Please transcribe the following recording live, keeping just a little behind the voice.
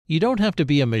You don't have to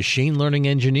be a machine learning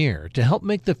engineer to help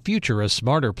make the future a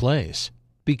smarter place.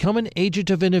 Become an agent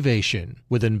of innovation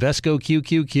with Invesco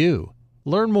QQQ.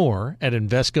 Learn more at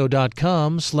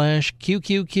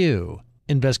Invesco.com/QQQ.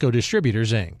 Invesco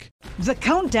Distributors, Inc. The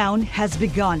countdown has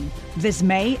begun. This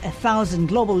May, 1,000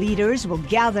 global leaders will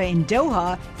gather in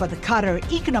Doha for the Qatar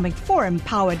Economic Forum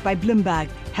powered by Bloomberg,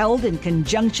 held in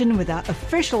conjunction with our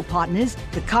official partners,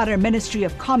 the Qatar Ministry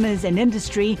of Commerce and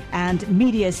Industry and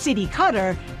Media City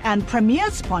Qatar, and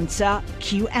premier sponsor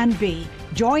QNB.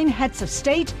 Join heads of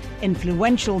state,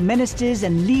 influential ministers,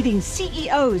 and leading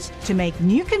CEOs to make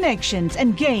new connections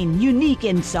and gain unique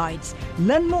insights.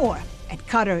 Learn more at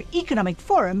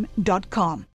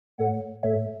QatarEconomicForum.com.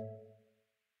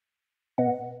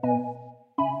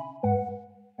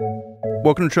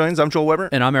 Welcome to Trillions. I'm Joel Weber.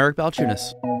 And I'm Eric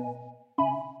Balchunas.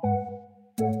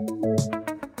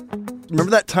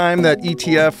 Remember that time that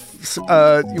ETFs,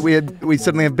 we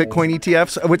suddenly have Bitcoin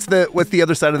ETFs? What's the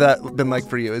other side of that been like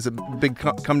for you? Is it a big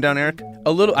come down, Eric?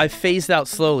 A little. I phased out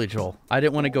slowly, Joel. I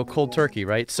didn't want to go cold turkey,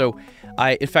 right? So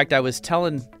I was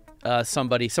telling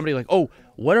somebody like, oh,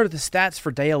 what are the stats for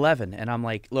day 11? And I'm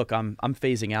like, look, I'm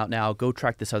phasing out now. Go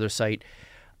track this other site.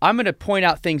 I'm going to point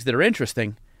out things that are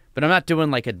interesting, but I'm not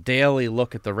doing like a daily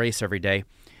look at the race every day.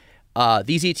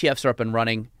 These ETFs are up and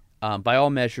running. By all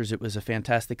measures, it was a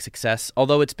fantastic success,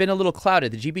 although it's been a little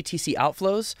clouded. The GBTC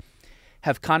outflows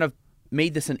have kind of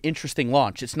made this an interesting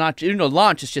launch. It's not,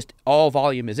 launch is just all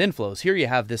volume is inflows. Here you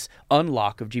have this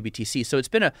unlock of GBTC. So it's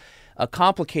been a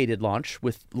complicated launch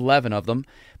with 11 of them,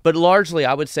 but largely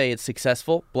I would say it's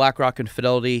successful. BlackRock and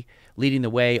Fidelity leading the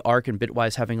way, ARK and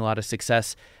Bitwise having a lot of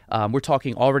success. We're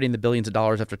talking already in the billions of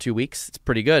dollars after 2 weeks. It's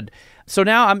pretty good. So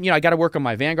now I got to work on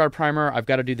my Vanguard primer. I've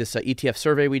got to do this ETF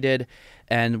survey we did,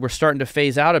 and we're starting to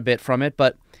phase out a bit from it,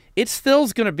 but it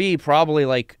still's going to be probably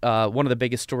like one of the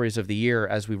biggest stories of the year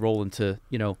as we roll into,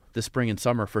 the spring and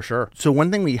summer for sure. So one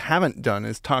thing we haven't done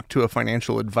is talk to a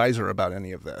financial advisor about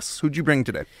any of this. Who'd you bring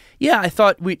today? Yeah, I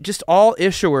thought we just all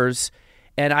issuers,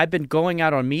 and I've been going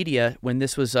out on media when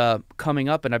this was coming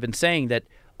up, and I've been saying that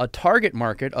a target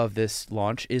market of this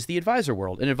launch is the advisor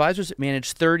world. And advisors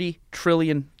manage $30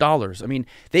 trillion. I mean,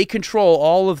 they control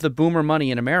all of the boomer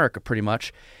money in America pretty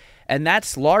much, and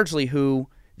that's largely who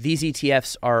these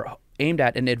ETFs are aimed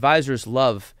at, and advisors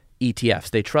love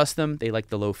ETFs. They trust them. They like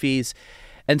the low fees.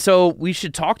 And so we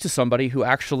should talk to somebody who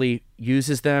actually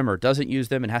uses them or doesn't use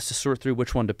them and has to sort through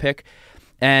which one to pick.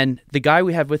 And the guy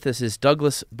we have with us is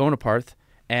Douglas Bonaparte,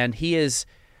 and he is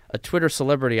a Twitter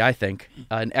celebrity, I think,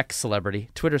 an ex-celebrity.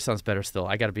 Twitter sounds better still.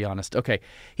 I got to be honest. Okay,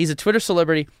 he's a Twitter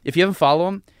celebrity. If you haven't followed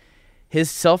him,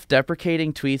 his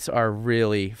self-deprecating tweets are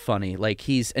really funny.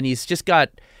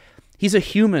 He's a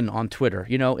human on Twitter,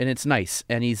 and it's nice.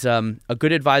 And he's a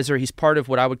good advisor. He's part of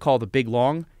what I would call the big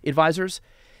long advisors.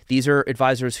 These are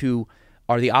advisors who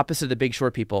are the opposite of the big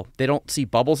short people. They don't see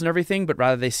bubbles and everything, but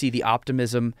rather they see the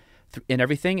optimism in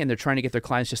everything, and they're trying to get their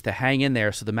clients just to hang in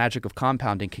there so the magic of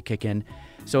compounding can kick in.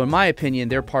 So in my opinion,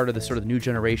 they're part of the sort of new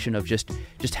generation of just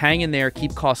hang in there,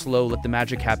 keep costs low, let the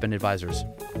magic happen advisors.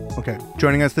 Okay.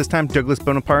 Joining us this time, Douglas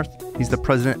Bonaparte. He's the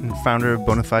president and founder of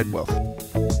Bonafide Wealth.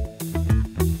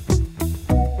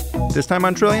 This time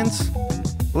on Trillions, a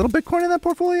little Bitcoin in that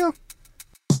portfolio?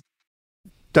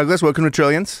 Douglas, welcome to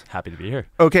Trillions. Happy to be here.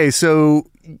 Okay, so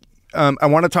I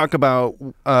want to talk about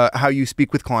how you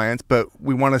speak with clients, but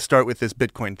we want to start with this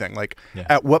Bitcoin thing.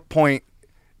 At what point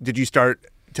did you start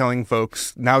telling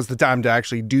folks, now's the time to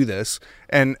actually do this?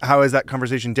 And how is that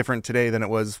conversation different today than it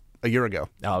was a year ago?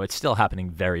 Oh, it's still happening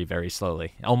very, very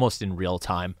slowly, almost in real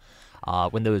time.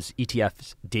 When those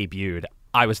ETFs debuted,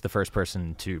 I was the first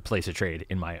person to place a trade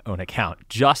in my own account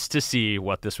just to see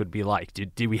what this would be like.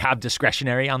 Do we have discretion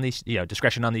on these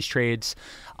trades?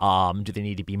 Do they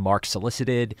need to be mark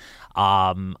solicited?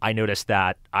 I noticed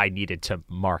that I needed to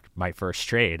mark my first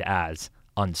trade as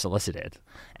unsolicited,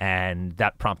 and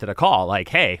that prompted a call like,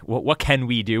 hey, what can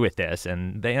we do with this?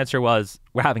 And the answer was,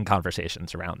 we're having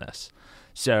conversations around this.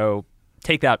 So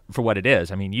take that for what it is.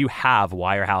 I mean, you have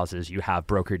wirehouses, you have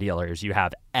broker-dealers, you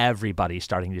have everybody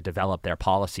starting to develop their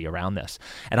policy around this.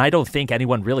 And I don't think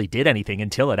anyone really did anything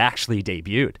until it actually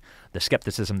debuted. The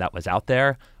skepticism that was out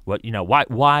there,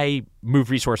 why move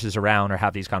resources around or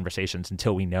have these conversations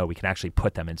until we know we can actually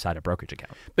put them inside a brokerage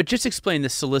account? But just explain the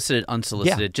solicited,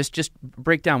 unsolicited. Yeah. Just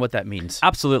break down what that means.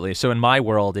 Absolutely. So in my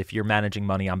world, if you're managing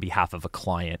money on behalf of a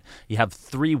client, you have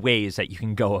three ways that you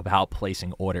can go about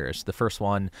placing orders. The first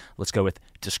one, let's go with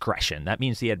discretion. That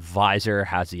means the advisor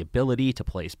has the ability to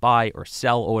place buy or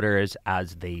sell orders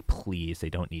as they please. They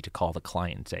don't need to call the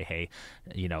client and say, hey,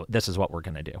 this is what we're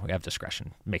going to do. We have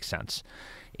discretion. Makes sense.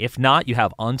 If not, you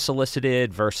have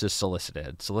unsolicited versus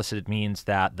solicited. Solicited means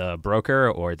that the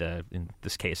broker or in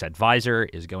this case, advisor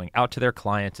is going out to their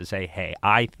client to say, hey,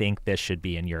 I think this should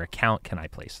be in your account. Can I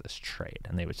place this trade?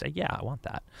 And they would say, yeah, I want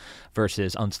that.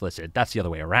 Versus unsolicited. That's the other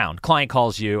way around. Client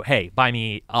calls you, hey, buy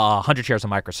me 100 shares of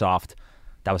Microsoft.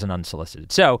 That was an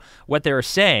unsolicited. So what they're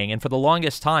saying, and for the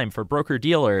longest time for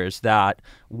broker-dealers that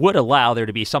would allow there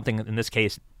to be something, in this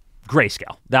case,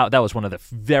 grayscale. That was one of the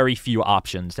very few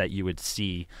options that you would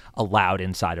see allowed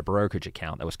inside a brokerage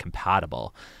account that was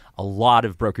compatible. A lot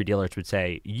of broker-dealers would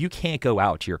say, you can't go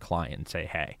out to your client and say,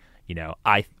 hey,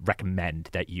 I recommend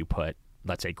that you put,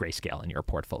 let's say, grayscale in your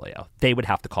portfolio. They would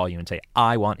have to call you and say,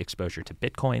 I want exposure to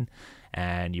Bitcoin.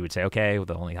 And you would say, okay, well,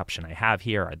 the only option I have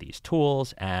here are these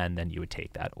tools. And then you would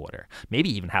take that order. Maybe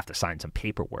even have to sign some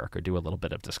paperwork or do a little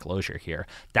bit of disclosure here.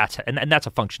 And that's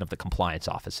a function of the compliance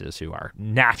offices who are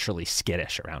naturally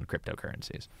skittish around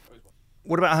cryptocurrencies.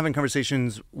 What about having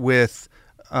conversations with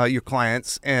your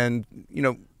clients? And,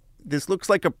 this looks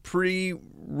like a pretty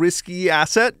risky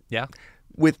asset. Yeah.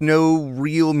 With no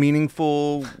real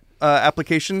meaningful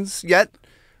applications yet.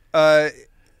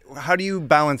 How do you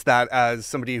balance that as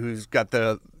somebody who's got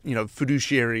the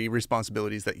fiduciary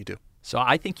responsibilities that you do? So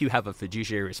I think you have a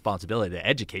fiduciary responsibility to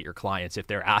educate your clients if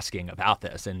they're asking about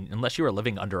this. And unless you were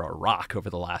living under a rock over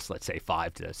the last, let's say,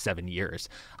 5 to 7 years,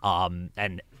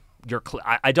 and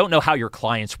I don't know how your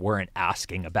clients weren't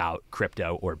asking about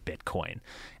crypto or Bitcoin.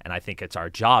 And I think it's our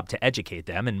job to educate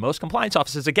them. And most compliance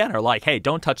offices, again, are like, hey,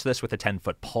 don't touch this with a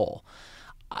 10-foot pole.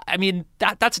 I mean,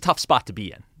 that's a tough spot to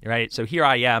be in, right? So here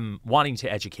I am wanting to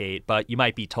educate, but you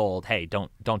might be told, hey, don't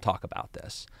talk about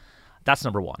this. That's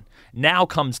number one. Now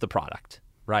comes the product,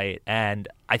 right? And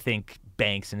I think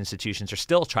banks and institutions are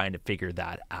still trying to figure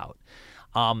that out.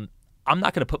 I'm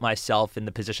not going to put myself in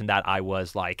the position that I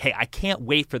was like, hey, I can't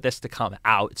wait for this to come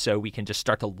out so we can just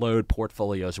start to load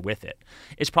portfolios with it.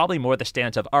 It's probably more the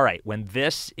stance of, all right, when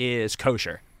this is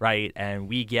kosher, right, and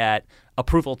we get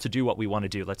approval to do what we want to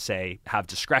do, let's say have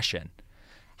discretion,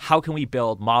 how can we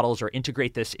build models or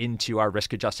integrate this into our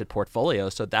risk-adjusted portfolio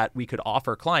so that we could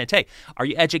offer clients, hey, are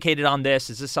you educated on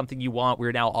this? Is this something you want?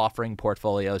 We're now offering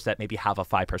portfolios that maybe have a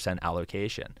 5%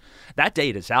 allocation. That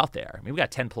data is out there. I mean, we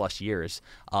got 10 plus years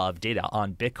of data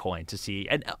on Bitcoin to see,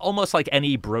 and almost like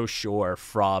any brochure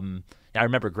from, I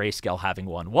remember Grayscale having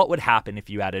one. What would happen if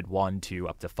you added 1 to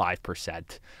up to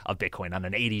 5% of Bitcoin on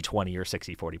an 80-20 or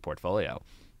 60-40 portfolio?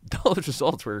 Those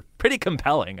results were pretty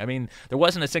compelling. I mean, there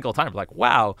wasn't a single time like,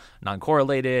 wow,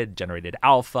 non-correlated, generated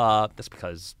alpha. That's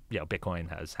because, Bitcoin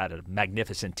has had a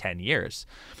magnificent 10 years.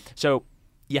 So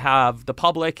you have the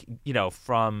public,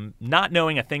 from not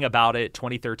knowing a thing about it,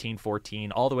 2013,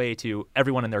 14, all the way to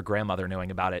everyone and their grandmother knowing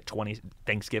about it,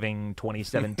 Thanksgiving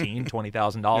 2017,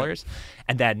 $20,000.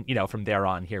 And then, from there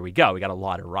on, here we go. We got a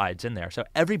lot of rides in there. So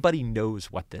everybody knows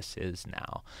what this is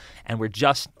now. And we're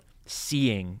just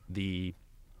seeing the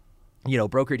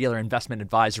broker-dealer investment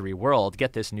advisory world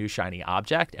get this new shiny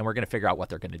object, and we're going to figure out what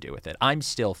they're going to do with it. I'm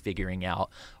still figuring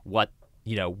out what,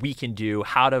 we can do,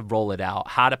 how to roll it out,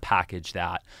 how to package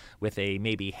that with a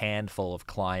maybe handful of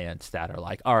clients that are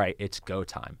like, all right, it's go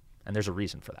time. And there's a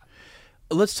reason for that.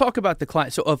 Let's talk about the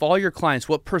client. So of all your clients,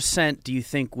 what % do you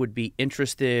think would be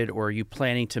interested, or are you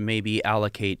planning to maybe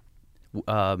allocate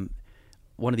one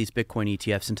of these Bitcoin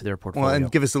ETFs into their portfolio? Well,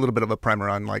 and give us a little bit of a primer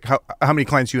on like how many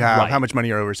clients you have, right. How much money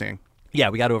you're overseeing. Yeah,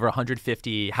 we got over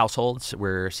 150 households.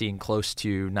 We're seeing close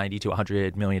to $90 to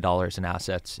 $100 million in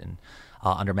assets and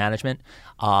under management.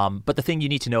 But the thing you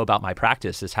need to know about my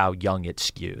practice is how young it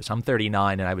skews. I'm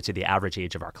 39, and I would say the average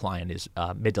age of our client is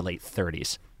mid to late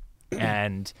 30s.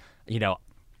 And,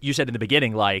 you said in the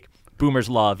beginning, like, boomers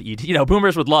love,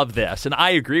 boomers would love this. And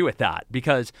I agree with that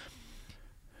because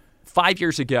 5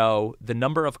 years ago, the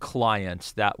number of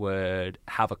clients that would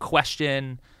have a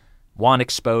question, want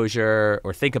exposure,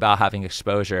 or think about having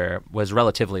exposure was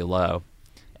relatively low.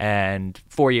 And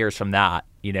 4 years from that,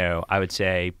 I would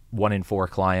say 1 in 4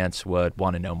 clients would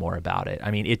want to know more about it.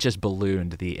 I mean, it just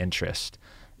ballooned the interest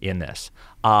in this.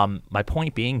 My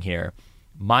point being here,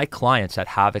 my clients that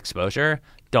have exposure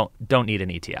don't need an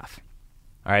ETF.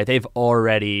 All right, they've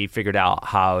already figured out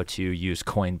how to use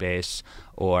Coinbase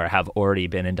or have already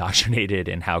been indoctrinated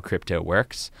in how crypto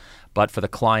works. But for the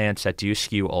clients that do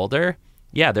skew older,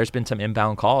 yeah, there's been some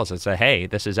inbound calls that say, hey,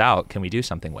 this is out. Can we do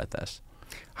something with this?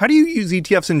 How do you use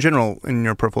ETFs in general in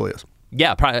your portfolios?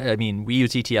 Yeah, we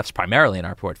use ETFs primarily in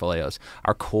our portfolios.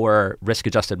 Our core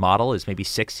risk-adjusted model is maybe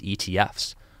 6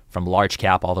 ETFs from large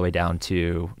cap all the way down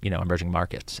to, emerging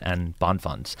markets and bond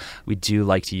funds. We do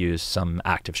like to use some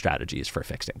active strategies for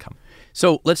fixed income.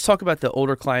 So let's talk about the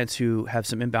older clients who have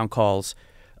some inbound calls.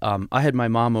 I had my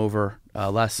mom over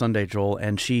last Sunday, Joel,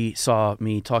 and she saw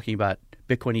me talking about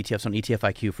Bitcoin ETFs on ETF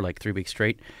IQ for like 3 weeks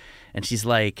straight. And she's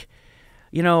like,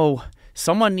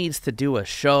 someone needs to do a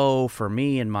show for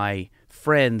me and my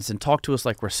friends and talk to us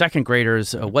like we're second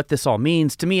graders, what this all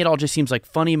means. To me, it all just seems like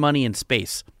funny money in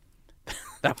space.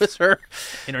 That was her.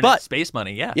 Internet space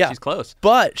money. Yeah, she's close.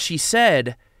 But she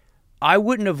said, I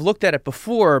wouldn't have looked at it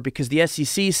before because the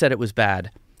SEC said it was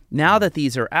bad. Now that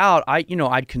these are out,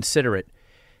 I'd consider it.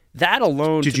 That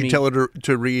alone. Did you tell her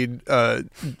to read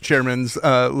Chairman's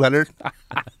letter?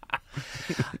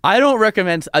 I don't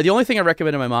recommend. The only thing I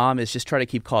recommend to my mom is just try to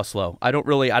keep costs low. I don't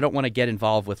want to get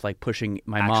involved with like pushing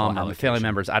my mom and the family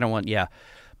members. I don't want. Yeah,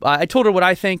 I told her what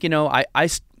I think.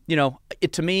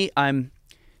 To me,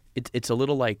 it's a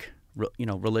little like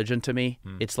religion to me.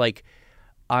 It's like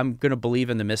I'm gonna believe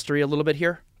in the mystery a little bit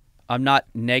here. I'm not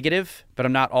negative, but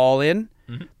I'm not all in.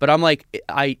 But I'm like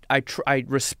I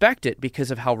respect it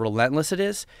because of how relentless it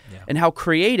is and how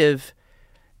creative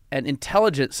and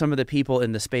intelligent some of the people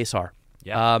in the space are.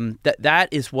 Yeah. That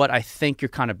is what I think you're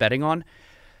kind of betting on.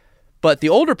 But the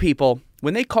older people,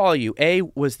 when they call you,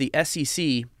 was the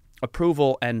SEC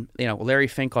approval and Larry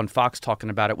Fink on Fox talking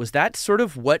about it, was that sort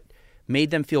of what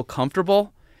made them feel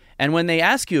comfortable? And when they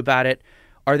ask you about it,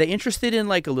 are they interested in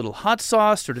like a little hot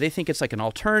sauce, or do they think it's like an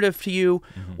alternative to you?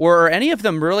 Or are any of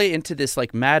them really into this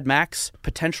like Mad Max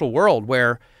potential world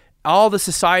where all the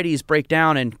societies break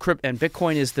down and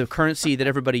Bitcoin is the currency that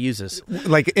everybody uses?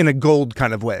 Like in a gold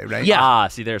kind of way, right? Yeah.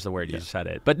 See, there's the word. You said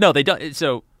it. But no, they don't.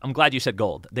 So I'm glad you said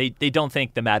gold. They don't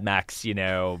think the Mad Max,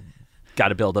 got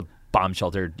to build a bomb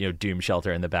shelter, doom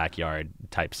shelter in the backyard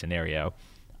type scenario.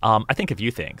 I think a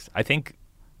few things. I think,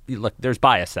 look, there's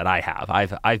bias that I have.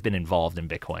 I've been involved in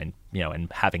Bitcoin,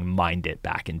 and having mined it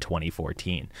back in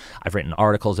 2014. I've written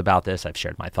articles about this. I've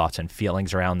shared my thoughts and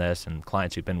feelings around this, and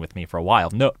clients who've been with me for a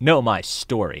while know my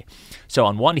story. So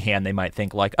on one hand, they might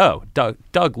think like, oh,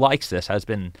 Doug likes this, has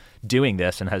been doing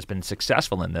this, and has been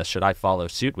successful in this. Should I follow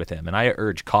suit with him? And I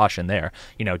urge caution there.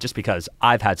 Just because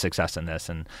I've had success in this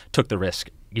and took the risk,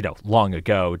 long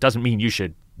ago, doesn't mean you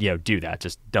should, do that.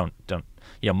 Just don't,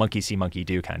 monkey see, monkey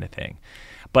do kind of thing.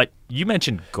 But you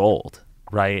mentioned gold,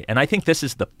 right? And I think this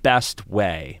is the best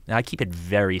way. And I keep it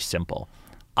very simple.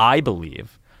 I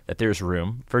believe that there's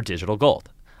room for digital gold,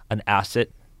 an asset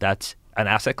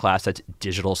class that's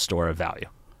digital store of value.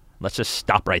 Let's just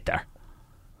stop right there,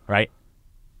 right?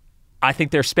 I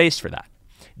think there's space for that.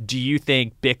 Do you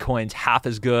think Bitcoin's half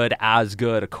as good,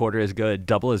 a quarter as good,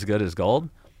 double as good as gold?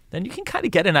 Then you can kind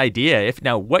of get an idea.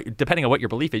 Depending on what your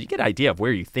belief is, you get an idea of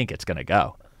where you think it's going to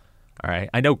go. All right.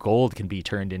 I know gold can be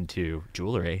turned into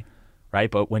jewelry, right?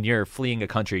 But when you're fleeing a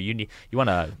country, you want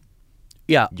to.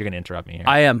 Yeah, you're going to interrupt me here.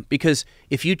 I am, because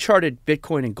if you charted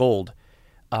Bitcoin and gold,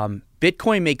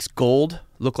 Bitcoin makes gold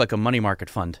look like a money market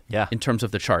fund. Yeah. In terms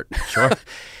of the chart. Sure.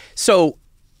 So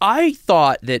I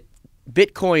thought that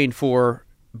Bitcoin for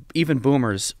even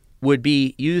boomers would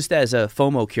be used as a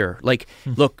FOMO cure. Like,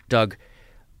 look, Doug,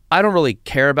 I don't really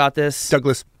care about this.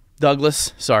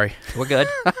 Douglas, sorry. We're good.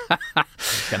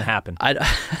 It's going to happen.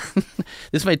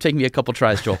 This might take me a couple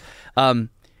tries, Joel.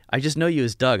 I just know you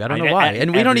as Doug. I don't know why.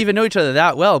 And we don't even know each other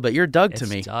that well, but you're Doug to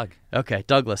me. It's Doug. Okay,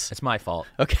 Douglas. It's my fault.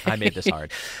 Okay. I made this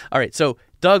hard. All right, so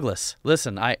Douglas,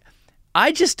 listen,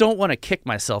 I just don't want to kick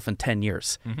myself in 10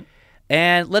 years.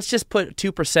 And let's just put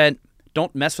 2%.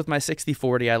 Don't mess with my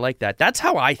 60-40. I like that. That's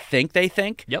how I think they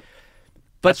think. Yep.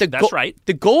 But that's right.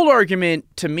 The gold argument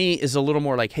to me is a little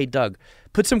more like, hey, Doug,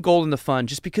 put some gold in the fund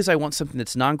just because I want something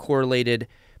that's non-correlated,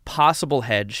 possible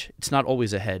hedge. It's not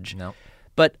always a hedge. No.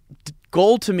 But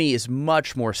gold to me is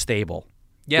much more stable.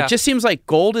 Yeah. It just seems like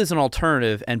gold is an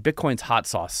alternative and Bitcoin's hot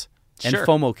sauce and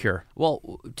FOMO cure.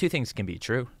 Well, two things can be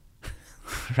true,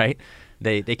 right?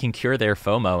 They can cure their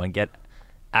FOMO and get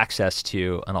access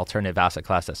to an alternative asset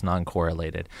class that's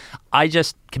non-correlated. I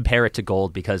just compare it to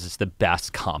gold because it's the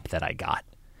best comp that I got.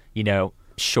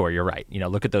 Sure, you're right.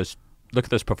 Look at those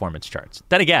performance charts.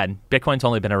 Then again, Bitcoin's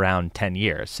only been around 10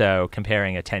 years. So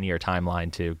comparing a 10-year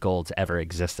timeline to gold's ever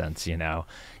existence,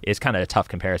 is kind of a tough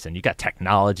comparison. You got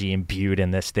technology imbued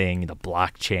in this thing, the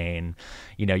blockchain.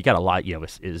 You got a lot.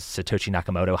 Is Satoshi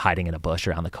Nakamoto hiding in a bush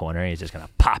around the corner? He's just going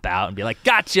to pop out and be like,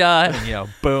 gotcha. And,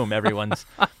 boom, everyone's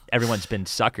everyone's been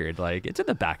suckered. Like, it's in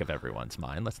the back of everyone's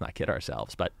mind. Let's not kid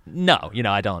ourselves. But no,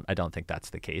 I don't think that's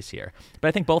the case here. But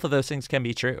I think both of those things can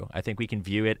be true. I think we can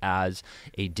view it as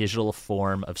a digital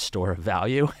form of store of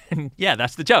value. And yeah,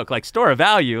 that's the joke. Like, store of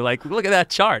value, like, look at that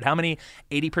chart. How many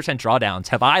 80% drawdowns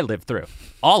have I lived through?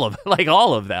 All of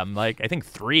them. Like, I think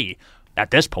 3 at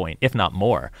this point, if not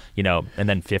more, and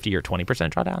then 50 or 20%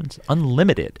 drawdowns,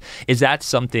 unlimited. Is that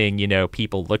something,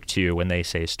 people look to when they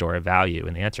say store of value?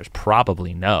 And the answer is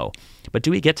probably no. But do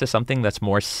we get to something that's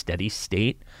more steady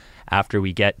state after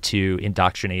we get to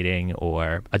indoctrinating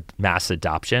or a mass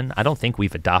adoption? I don't think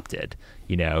we've adopted,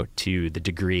 to the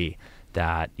degree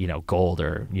that, gold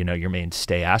or, your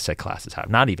mainstay asset classes have.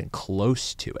 Not even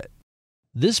close to it.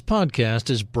 This podcast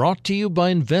is brought to you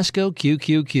by Invesco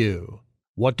QQQ.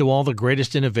 What do all the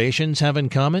greatest innovations have in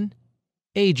common?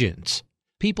 Agents,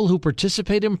 people who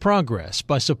participate in progress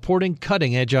by supporting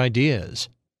cutting-edge ideas.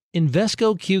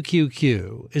 Invesco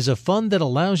QQQ is a fund that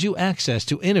allows you access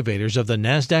to innovators of the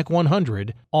NASDAQ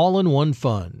 100 all in one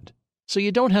fund. So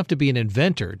you don't have to be an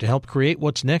inventor to help create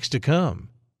what's next to come.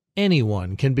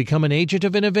 Anyone can become an agent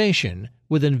of innovation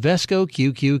with Invesco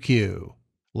QQQ.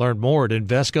 Learn more at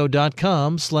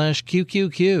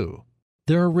Invesco.com/QQQ.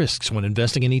 There are risks when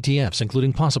investing in ETFs,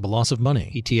 including possible loss of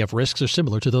money. ETF risks are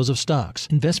similar to those of stocks.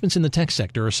 Investments in the tech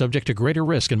sector are subject to greater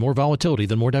risk and more volatility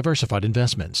than more diversified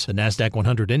investments. The NASDAQ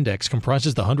 100 Index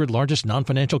comprises the 100 largest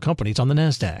non-financial companies on the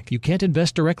NASDAQ. You can't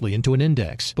invest directly into an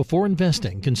index. Before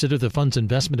investing, consider the fund's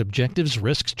investment objectives,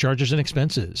 risks, charges, and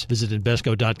expenses. Visit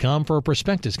Invesco.com for a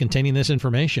prospectus containing this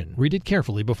information. Read it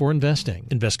carefully before investing.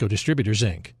 Invesco Distributors,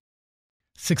 Inc.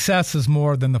 Success is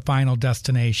more than the final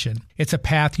destination. It's a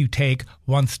path you take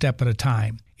one step at a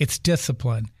time. It's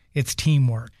discipline, it's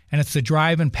teamwork, and it's the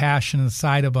drive and passion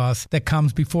inside of us that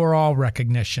comes before all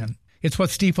recognition. It's what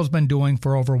Stifel's been doing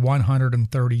for over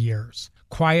 130 years.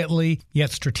 Quietly,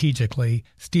 yet strategically,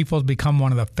 Stifel's become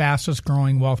one of the fastest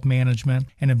growing wealth management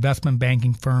and investment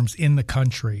banking firms in the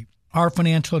country. Our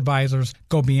financial advisors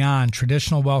go beyond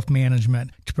traditional wealth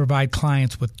management to provide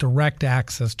clients with direct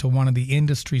access to one of the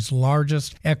industry's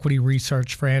largest equity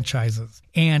research franchises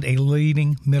and a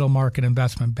leading middle market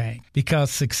investment bank.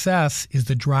 Because success is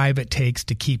the drive it takes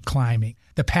to keep climbing,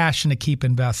 the passion to keep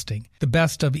investing, the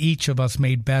best of each of us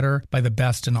made better by the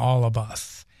best in all of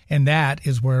us. And that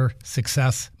is where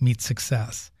success meets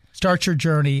success. Start your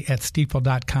journey at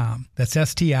Stifel.com. That's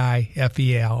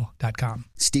STIFEL.com.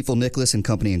 Stifel Nicholas and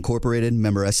Company Incorporated,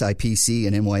 member SIPC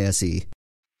and NYSE.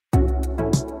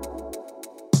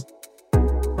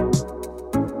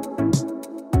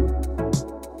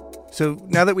 So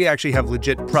now that we actually have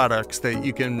legit products that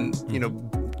you can,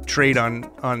 trade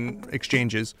on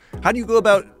exchanges, how do you go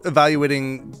about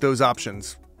evaluating those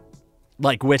options?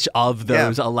 Like which of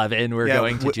those 11 we're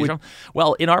going to choose from?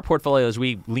 Well, in our portfolios,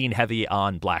 we lean heavy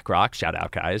on BlackRock. Shout out,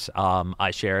 guys.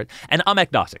 I share it. And I'm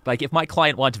agnostic. Like if my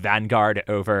client wants Vanguard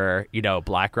over,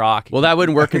 BlackRock. Well, that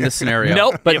wouldn't work in this scenario.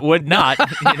 Nope, but it would not,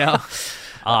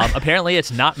 Apparently,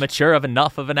 it's not mature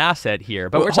enough of an asset here.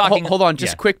 But we're talking... Hold on,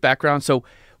 just quick background. So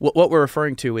what we're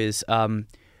referring to is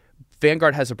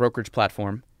Vanguard has a brokerage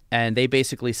platform. And they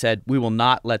basically said, we will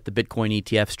not let the Bitcoin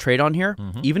ETFs trade on here,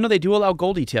 even though they do allow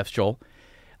gold ETFs, Joel.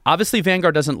 Obviously,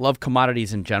 Vanguard doesn't love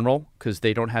commodities in general because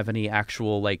they don't have any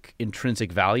actual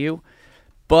intrinsic value.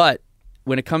 But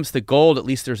when it comes to gold, at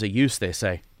least there's a use, they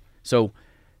say. So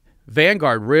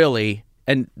Vanguard really,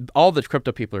 and all the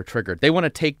crypto people are triggered. They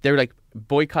want to they're like,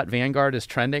 boycott Vanguard is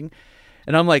trending.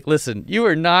 And I'm like, listen, you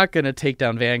are not going to take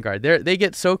down Vanguard. They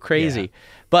get so crazy. Yeah.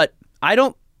 But I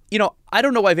don't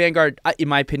know why Vanguard, in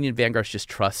my opinion, Vanguards just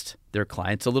trust their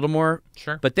clients a little more.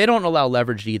 Sure. But they don't allow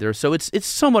leverage either. So it's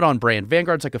somewhat on brand.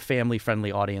 Vanguard's like a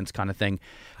family-friendly audience kind of thing.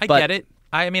 I get it.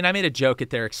 I mean, I made a joke at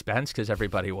their expense because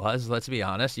everybody was, let's be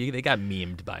honest. They got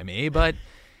memed by me. But,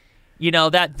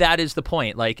 that is the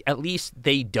point. Like, at least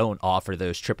they don't offer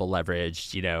those triple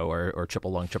leveraged, or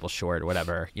triple long, triple short, or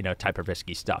whatever, type of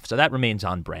risky stuff. So that remains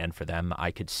on brand for them.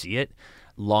 I could see it.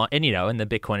 And the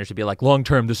Bitcoiners would be like, long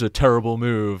term, this is a terrible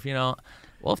move.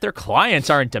 Well, if their clients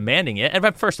aren't demanding it,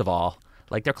 and first of all,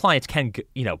 their clients can,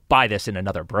 buy this in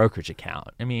another brokerage account.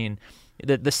 I mean,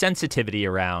 the sensitivity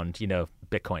around,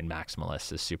 Bitcoin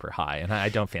maximalists is super high, and I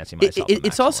don't fancy myself a maximalist.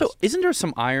 It's also, isn't there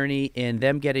some irony in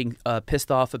them getting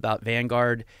pissed off about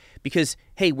Vanguard? Because,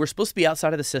 hey, we're supposed to be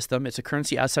outside of the system. It's a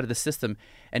currency outside of the system.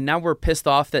 And now we're pissed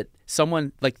off that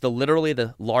someone, literally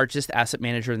the largest asset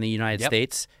manager in the United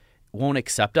States won't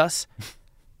accept us.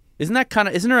 Isn't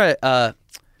there a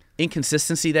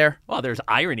inconsistency there? Well, there's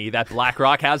irony that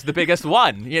BlackRock has the biggest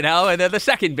one, and they're the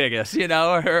second biggest,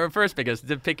 or first biggest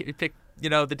to pick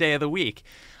the day of the week.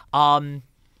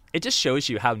 it just shows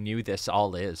you how new this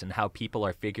all is and how people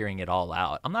are figuring it all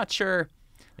out. I'm not sure.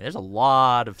 There's a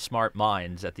lot of smart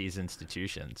minds at these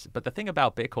institutions. But the thing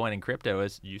about Bitcoin and crypto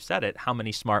is, you said it, how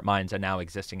many smart minds are now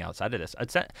existing outside of this?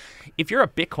 If you're a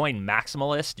Bitcoin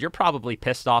maximalist, you're probably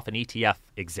pissed off an ETF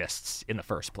exists in the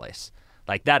first place.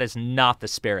 Like, that is not the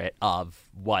spirit of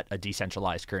what a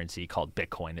decentralized currency called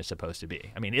Bitcoin is supposed to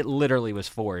be. I mean, it literally was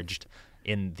forged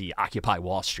in the Occupy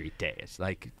Wall Street days.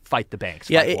 Like, fight the banks.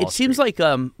 Yeah, fight Wall it seems Street.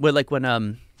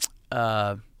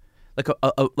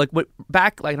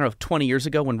 back, like, I don't know, 20 years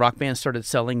ago when rock bands started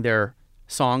selling their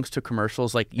songs to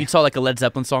commercials, like you saw like a Led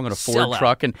Zeppelin song on a Ford Sell out.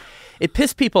 truck, and it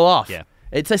pissed people off. Yeah.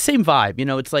 It's the same vibe, you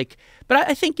know. It's like, but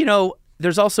I think, you know,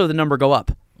 there's also the number go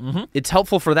up. Mm-hmm. It's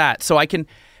helpful for that. So I can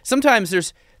sometimes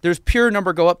there's pure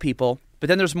number go up people, but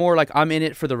then there's more like I'm in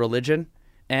it for the religion.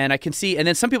 And I can see, and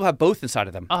then some people have both inside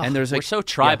of them. Oh, and there's we're like, so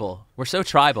tribal. Yeah. We're so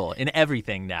tribal in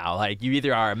everything now. Like, you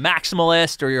either are a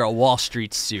maximalist or you're a Wall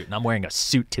Street suit. And I'm wearing a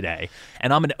suit today.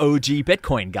 And I'm an OG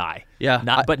Bitcoin guy.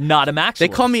 Yeah. But not a maximalist. They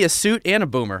call me a suit and a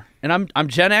boomer. And I'm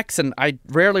Gen X, and I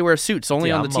rarely wear suits,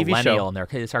 only on the I'm TV show. And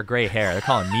it's our gray hair. They're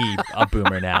calling me a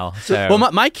boomer now. So.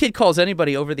 Well, my kid calls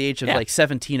anybody over the age of like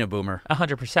 17 a boomer.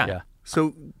 100%. Yeah.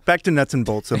 So back to nuts and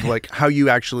bolts of like how you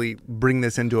actually bring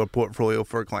this into a portfolio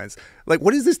for clients. Like,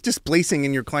 what is this displacing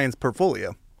in your client's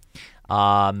portfolio?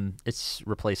 It's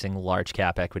replacing large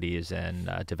cap equities and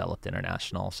developed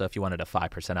international. So if you wanted a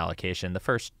 5% allocation, the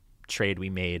first trade we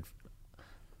made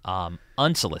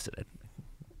unsolicited,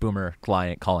 boomer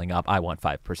client calling up, I want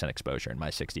 5% exposure in my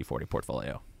 60-40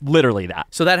 portfolio. Literally that.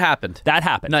 So that happened. That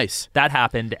happened. Nice. That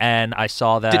happened, and I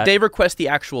saw that. Did they request the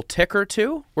actual ticker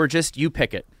too, or just you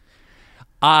pick it?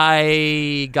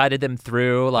 I guided them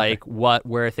through what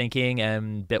we're thinking,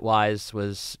 and Bitwise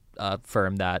was a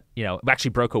firm that, you know, actually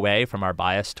broke away from our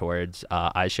bias towards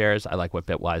iShares. I like what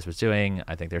Bitwise was doing.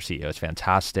 I think their CEO is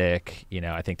fantastic. You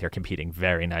know, I think they're competing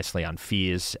very nicely on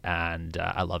fees, and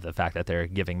I love the fact that they're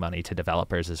giving money to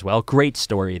developers as well. Great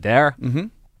story there. Mm-hmm.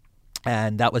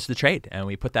 And that was the trade, and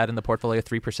we put that in the portfolio.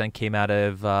 3% came out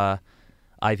of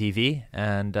IVV,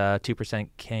 and 2%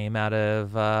 came out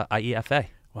of IEFA.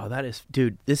 Wow, that is,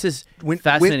 dude, this is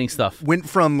fascinating stuff. Went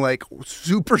from like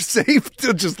super safe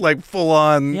to just like full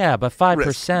on. Yeah, but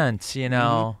 5%, you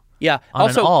know, yeah, on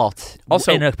also, an alt,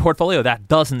 also in a portfolio that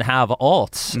doesn't have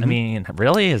alts. Mm-hmm. I mean,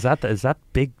 really, is that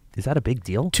big? Is that a big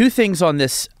deal? Two things on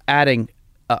this, adding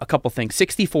a couple things.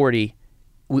 60-40,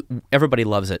 everybody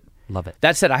loves it. Love it.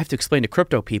 That said, I have to explain to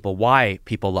crypto people why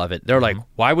people love it. They're like,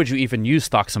 why would you even use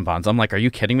stocks and bonds? I'm like, are you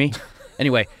kidding me?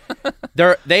 Anyway,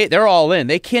 they're all in.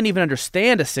 They can't even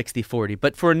understand a 60-40.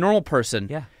 But for a normal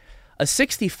person, a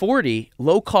 60-40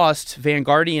 low-cost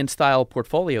Vanguardian-style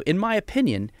portfolio, in my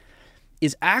opinion,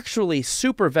 is actually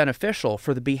super beneficial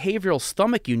for the behavioral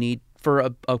stomach you need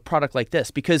for a product like this.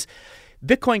 Because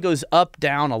Bitcoin goes up,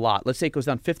 down a lot. Let's say it goes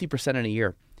down 50% in a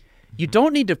year. You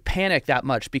don't need to panic that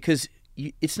much because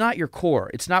it's not your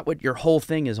core. It's not what your whole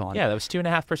thing is on. Yeah, that was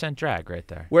 2.5% drag right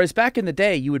there. Whereas back in the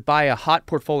day, you would buy a hot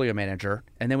portfolio manager,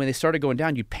 and then when they started going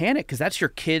down, you'd panic because that's your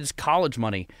kid's college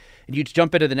money, and you'd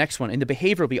jump into the next one, and the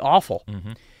behavior would be awful.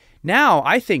 Mm-hmm. Now,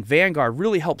 I think Vanguard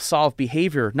really helps solve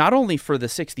behavior, not only for the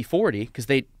 60-40, because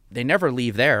they never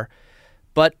leave there,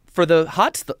 but for the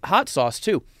hot sauce,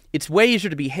 too. It's way easier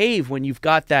to behave when you've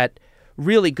got that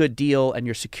really good deal and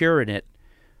you're secure in it.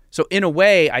 So in a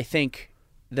way, I think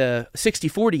the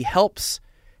 60-40 helps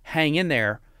hang in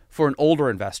there for an older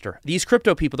investor. These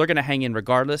crypto people, they're going to hang in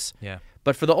regardless. Yeah.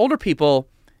 But for the older people,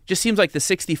 just seems like the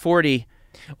 60-40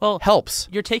 helps.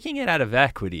 You're taking it out of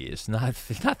equities, not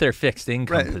their fixed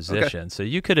income position. Okay. So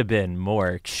you could have been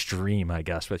more extreme, I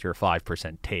guess, with your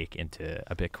 5% take into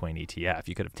a Bitcoin ETF.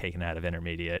 You could have taken out of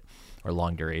intermediate or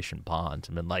long duration bonds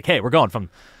and been like, hey, we're going from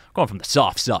the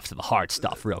soft stuff to the hard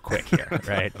stuff real quick here,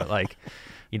 right? But like,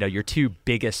 you know, your two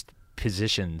biggest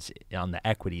positions on the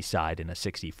equity side in a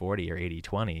 60-40 or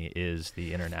 80-20 is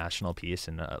the international piece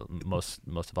and most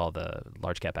of all the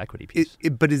large cap equity piece.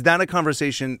 But is that a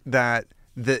conversation that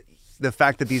the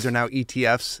fact that these are now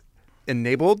ETFs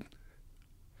enabled,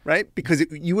 right? Because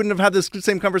you wouldn't have had this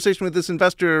same conversation with this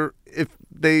investor if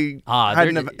you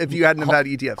hadn't have had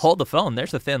ETFs. Hold the phone.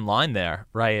 There's a thin line there,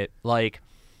 right? Like,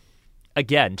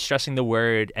 again, stressing the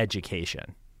word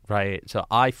education, right? So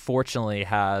I fortunately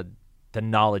had the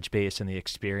knowledge base and the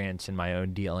experience in my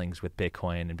own dealings with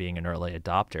Bitcoin and being an early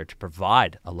adopter to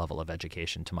provide a level of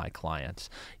education to my clients.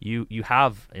 You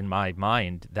have, in my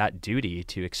mind, that duty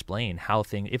to explain how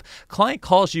if client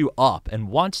calls you up and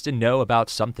wants to know about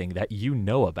something that you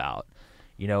know about,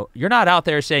 you know, you're not out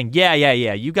there saying, yeah,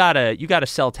 you gotta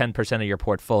sell 10% of your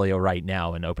portfolio right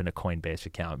now and open a Coinbase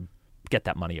account, get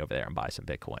that money over there and buy some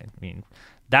Bitcoin. I mean,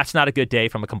 That's not a good day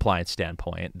from a compliance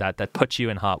standpoint. That puts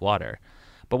you in hot water.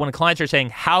 But when clients are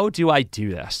saying, how do I do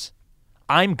this?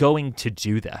 I'm going to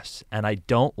do this, and I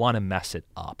don't want to mess it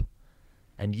up.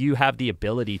 And you have the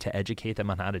ability to educate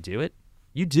them on how to do it,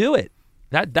 you do it.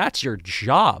 That's your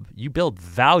job. You build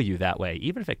value that way,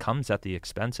 even if it comes at the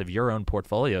expense of your own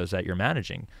portfolios that you're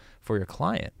managing for your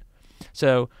client.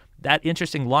 So that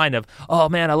interesting line of, oh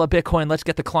man, I love Bitcoin, let's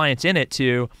get the clients in it,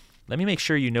 to let me make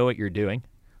sure you know what you're doing.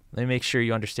 Let me make sure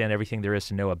you understand everything there is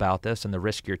to know about this and the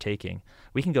risk you're taking.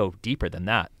 We can go deeper than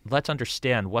that. Let's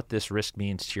understand what this risk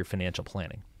means to your financial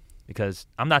planning. Because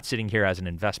I'm not sitting here as an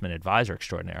investment advisor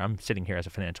extraordinaire. I'm sitting here as a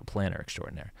financial planner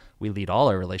extraordinaire. We lead all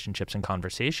our relationships and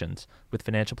conversations with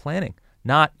financial planning,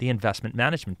 not the investment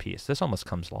management piece. This almost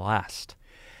comes last.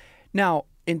 Now,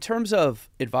 in terms of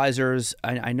advisors,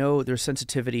 I know there's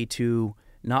sensitivity to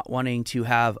not wanting to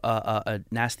have a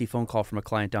nasty phone call from a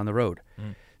client down the road.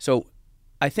 So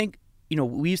I think,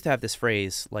 we used to have this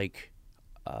phrase like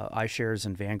iShares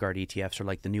and Vanguard ETFs are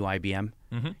like the new IBM.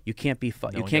 You can't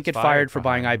get fired for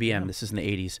buying IBM. This is in the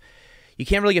 80s. You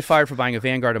can't really get fired for buying a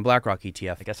Vanguard and BlackRock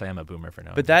ETF. I guess I am a boomer for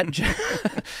now. But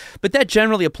that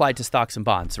generally applied to stocks and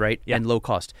bonds, right? Yeah. And low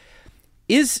cost.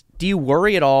 Do you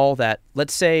worry at all that,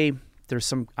 let's say there's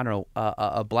some,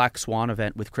 a black swan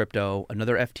event with crypto,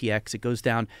 another FTX, it goes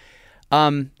down.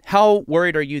 How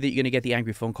worried are you that you're going to get the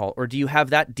angry phone call? Or do you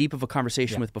have that deep of a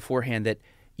conversation with beforehand that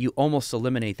you almost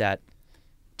eliminate that?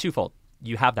 Twofold.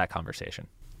 You have that conversation.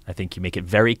 I think you make it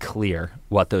very clear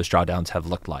what those drawdowns have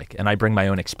looked like. And I bring my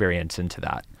own experience into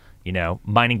that.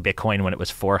 Mining Bitcoin when it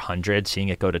was 400, seeing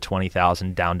it go to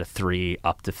 20,000, down to 3,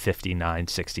 up to 59,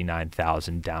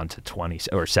 69,000, down to 20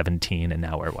 or 17, and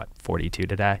now we're 42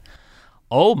 today.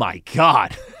 Oh my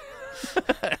God.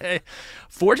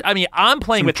 I'm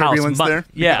playing with house money.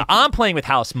 Yeah, I'm playing with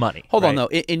house money. Hold on, though.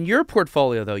 In your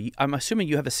portfolio, though, I'm assuming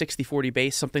you have a 60-40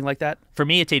 base, something like that? For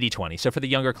me, it's 80-20. So for the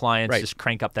younger clients, just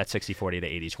crank up that 60-40 to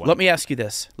 80-20. Let me ask you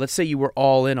this. Let's say you were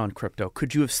all in on crypto.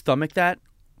 Could you have stomached that?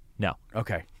 No.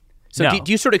 Okay. So No.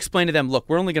 do you sort of explain to them, look,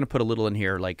 we're only going to put a little in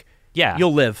here, Yeah.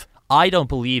 you'll live? I don't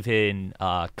believe in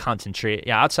concentrate.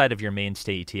 Yeah, outside of your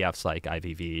mainstay ETFs like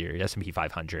IVV or S&P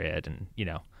 500 and,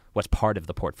 what's part of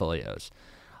the portfolios.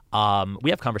 We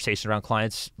have conversations around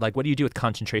clients like, what do you do with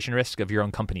concentration risk of your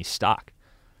own company's stock?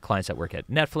 Clients that work at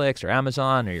Netflix or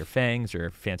Amazon or your FANGs or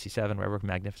Fancy 7, whatever,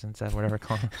 Magnificent 7, whatever it's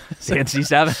called. Fancy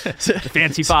 7,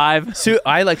 Fancy 5.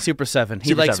 I like Super 7. He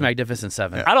Super likes 7. Magnificent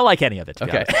 7. I don't like any of it, to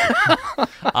be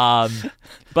honest.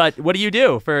 But what do you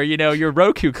do for, your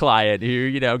Roku client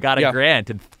who, got a grant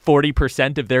and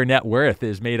 40% of their net worth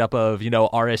is made up of,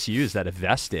 RSUs that have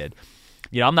vested?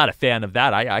 I'm not a fan of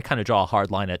that. I kind of draw a hard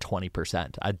line at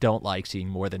 20%. I don't like seeing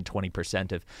more than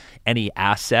 20% of any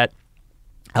asset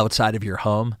outside of your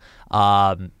home,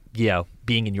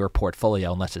 being in your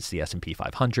portfolio, unless it's the S&P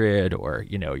 500 or,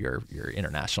 your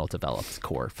international developed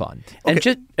core fund.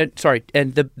 Okay.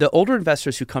 And the older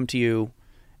investors who come to you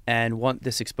and want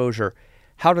this exposure,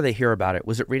 how do they hear about it?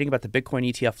 Was it reading about the Bitcoin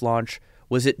ETF launch?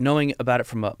 Was it knowing about it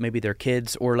from maybe their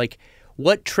kids? Or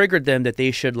what triggered them that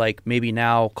they should maybe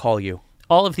now call you?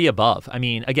 All of the above. I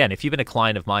mean, again, if you've been a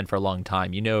client of mine for a long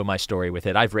time, you know my story with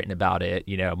it. I've written about it,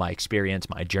 my experience,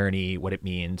 my journey, what it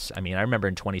means. I mean, I remember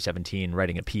in 2017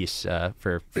 writing a piece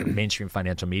for mainstream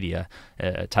financial media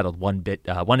titled One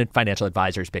Financial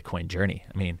Advisor's Bitcoin Journey.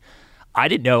 I mean, I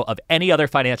didn't know of any other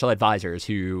financial advisors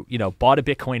who, bought a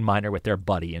Bitcoin miner with their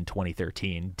buddy in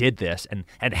 2013, did this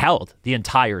and held the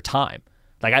entire time.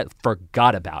 I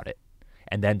forgot about it.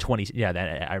 And then then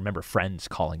I remember friends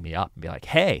calling me up and be like,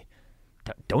 hey,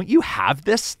 don't you have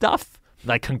this stuff?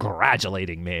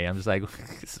 Congratulating me. I'm just like,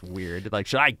 it's weird.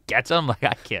 Should I get some?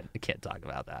 I can't talk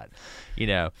about that.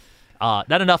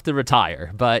 Not enough to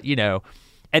retire, but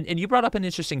and you brought up an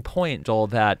interesting point, Joel,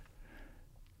 that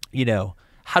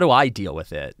how do I deal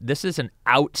with it? This is an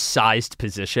outsized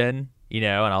position, and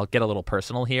I'll get a little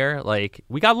personal here.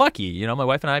 We got lucky, my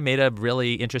wife and I made a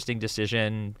really interesting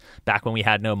decision back when we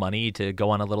had no money to go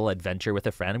on a little adventure with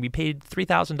a friend, and we paid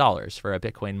 $3,000 for a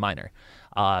Bitcoin miner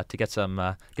to get some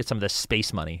of the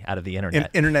space money out of the internet.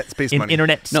 Internet space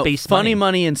money. Funny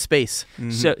money in space.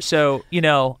 Mm-hmm. So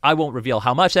I won't reveal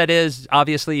how much that is,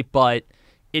 obviously, but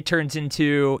it turns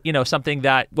into something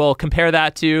that, well, compare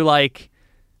that to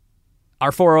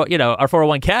our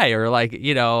 401k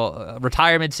or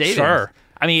retirement savings. Sure.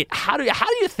 I mean, how do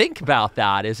you think about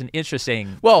that is an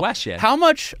interesting question. How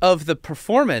much of the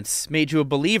performance made you a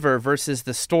believer versus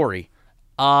the story?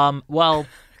 Well,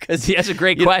 because that's a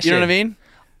great question. You know what I mean?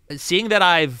 Seeing that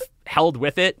I've held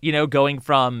with it, going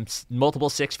from multiple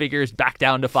six figures back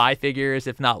down to five figures,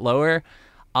 if not lower,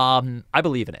 I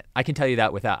believe in it. I can tell you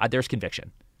that there's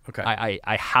conviction. Okay.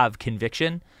 I have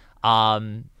conviction.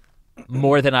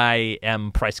 More than I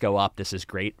am price go up. This is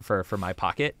great for my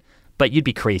pocket. But you'd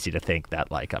be crazy to think that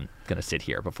like I'm going to sit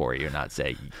here before you and not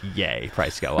say, yay,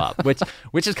 price go up,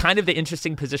 which is kind of the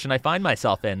interesting position I find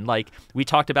myself in. Like we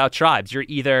talked about tribes. You're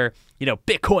either,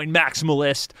 Bitcoin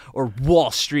maximalist or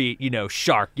Wall Street,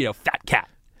 shark, fat cat.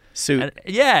 Suit. And,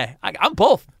 I'm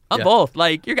both. I'm both.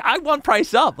 Like I want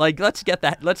price up. Like let's get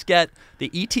that. Let's get the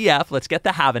ETF. Let's get the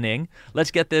halvening.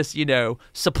 Let's get this,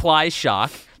 supply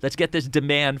shock. Let's get this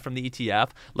demand from the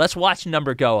ETF. Let's watch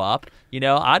number go up.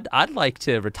 I'd like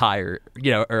to retire,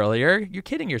 earlier. You're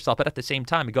kidding yourself. But at the same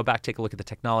time, you go back, take a look at the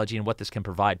technology and what this can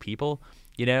provide people.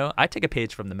 I take a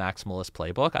page from the maximalist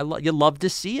playbook. You love to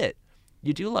see it.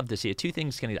 You do love to see it. Two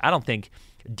things I don't think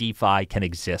DeFi can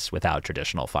exist without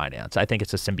traditional finance. I think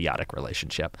it's a symbiotic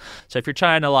relationship. So if you're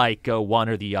trying to go one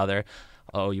or the other,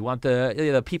 you want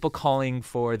the people calling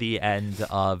for the end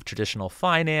of traditional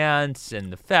finance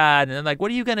and the fad, and then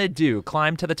what are you going to do?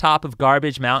 Climb to the top of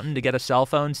Garbage Mountain to get a cell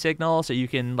phone signal so you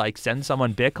can send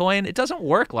someone Bitcoin? It doesn't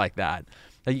work like that.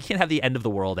 You can't have the end of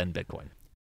the world and Bitcoin.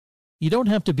 You don't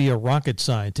have to be a rocket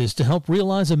scientist to help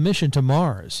realize a mission to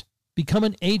Mars. Become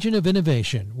an agent of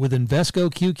innovation with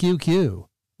Invesco QQQ.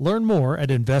 Learn more at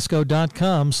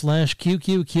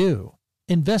Invesco.com/QQQ.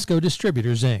 Invesco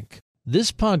Distributors, Inc.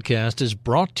 This podcast is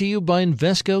brought to you by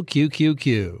Invesco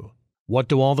QQQ. What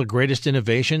do all the greatest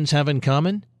innovations have in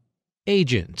common?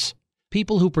 Agents.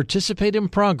 People who participate in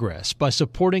progress by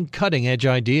supporting cutting-edge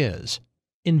ideas.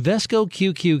 Invesco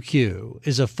QQQ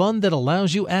is a fund that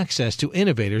allows you access to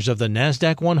innovators of the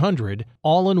NASDAQ 100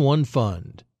 all in one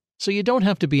fund. So you don't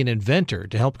have to be an inventor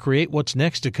to help create what's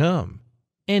next to come.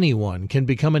 Anyone can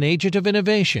become an agent of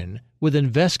innovation with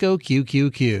Invesco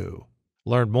QQQ.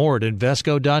 Learn more at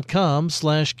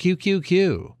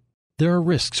Invesco.com/QQQ. There are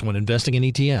risks when investing in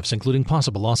ETFs, including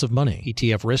possible loss of money.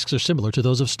 ETF risks are similar to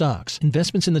those of stocks.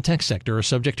 Investments in the tech sector are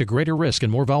subject to greater risk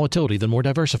and more volatility than more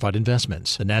diversified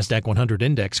investments. The NASDAQ 100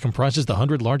 Index comprises the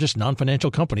 100 largest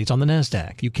non-financial companies on the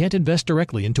NASDAQ. You can't invest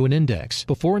directly into an index.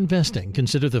 Before investing,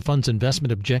 consider the fund's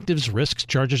investment objectives, risks,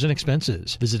 charges, and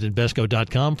expenses. Visit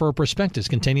Invesco.com for a prospectus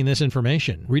containing this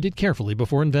information. Read it carefully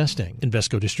before investing.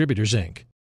 Invesco Distributors, Inc.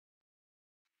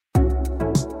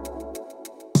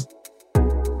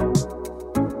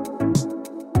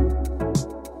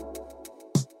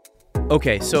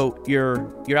 Okay, so you're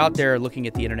out there looking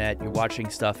at the internet, you're watching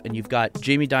stuff, and you've got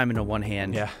Jamie Dimon on one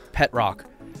hand, pet rock.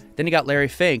 Then you got Larry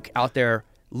Fink out there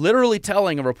literally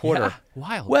telling a reporter,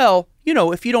 wild. Well,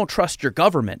 if you don't trust your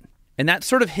government. And that's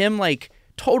sort of him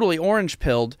totally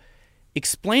orange-pilled,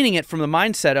 explaining it from the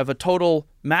mindset of a total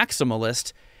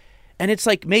maximalist. And it's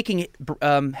making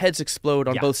heads explode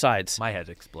on both sides. My head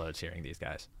explodes hearing these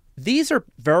guys. These are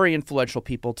very influential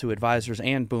people to advisors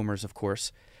and boomers, of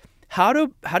course. How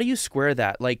do you square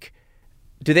that? Do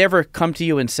they ever come to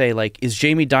you and say, is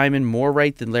Jamie Dimon more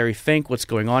right than Larry Fink? What's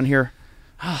going on here?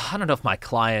 I don't know if my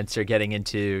clients are getting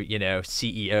into,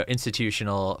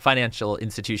 CEO, financial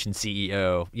institution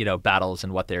CEO, battles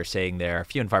and what they're saying there.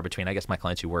 Few and far between. I guess my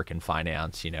clients who work in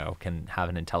finance, can have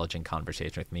an intelligent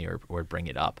conversation with me or bring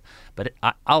it up. But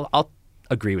I'll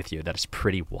agree with you that it's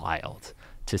pretty wild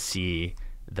to see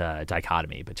the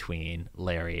dichotomy between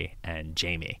Larry and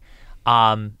Jamie.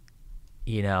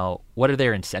 What are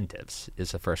their incentives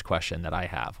is the first question that I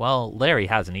have. Well, Larry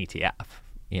has an ETF,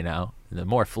 the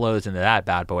more flows into that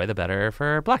bad boy, the better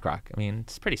for BlackRock. I mean,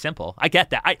 it's pretty simple. I get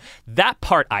that. That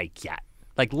part I get.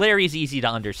 Larry's easy to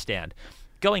understand.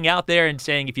 Going out there and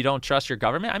saying if you don't trust your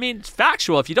government, I mean, it's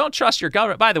factual. If you don't trust your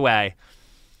government, by the way,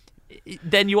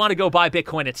 then you want to go buy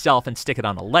Bitcoin itself and stick it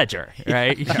on a ledger,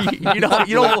 right? you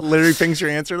don't. Larry Fink's your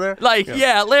answer there.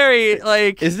 Larry,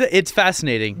 it's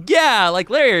fascinating. Yeah,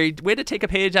 Larry, way to take a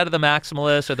page out of the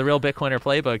maximalist or the real Bitcoiner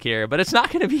playbook here, but it's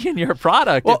not going to be in your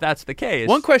product if that's the case.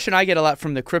 One question I get a lot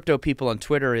from the crypto people on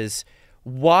Twitter is,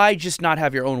 why just not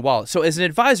have your own wallet? So as an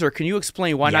advisor, can you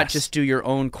explain why not just do your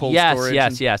own cold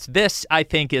storage? Yes. This, I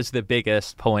think, is the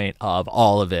biggest point of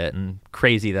all of it, and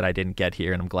crazy that I didn't get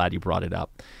here, and I'm glad you brought it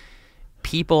up.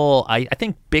 People, I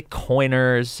think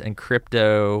Bitcoiners and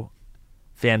crypto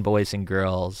fanboys and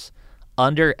girls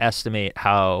underestimate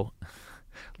how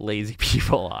lazy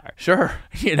people are. Sure.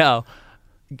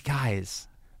 Guys,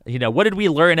 what did we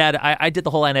learn I did the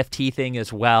whole NFT thing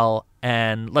as well.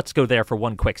 And let's go there for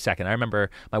one quick second. I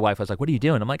remember my wife was like, what are you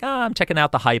doing? I'm like, I'm checking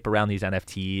out the hype around these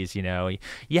NFTs.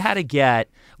 You had to get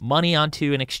money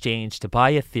onto an exchange to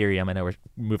buy Ethereum. I know we're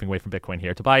moving away from Bitcoin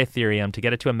here. To buy Ethereum, to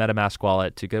get it to a MetaMask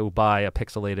wallet, to go buy a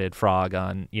pixelated frog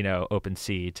on,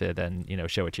 OpenSea, to then,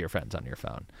 show it to your friends on your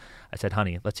phone. I said,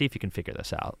 honey, let's see if you can figure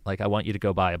this out. I want you to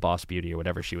go buy a Boss Beauty or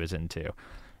whatever she was into.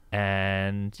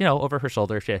 And, over her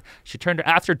shoulder, she turned,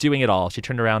 after doing it all, she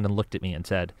turned around and looked at me and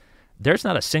said, there's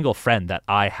not a single friend that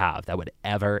I have that would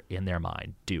ever in their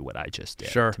mind do what I just did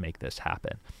to make this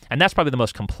happen. And that's probably the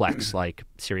most complex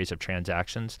series of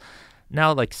transactions.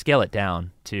 Now scale it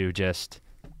down to just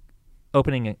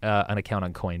opening an account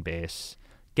on Coinbase,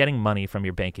 getting money from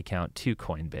your bank account to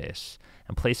Coinbase,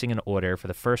 and placing an order for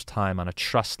the first time on a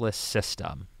trustless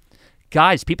system.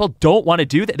 Guys, people don't want to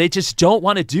do that. They just don't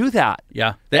want to do that.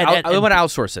 Yeah. They want to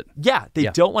outsource it. Yeah, they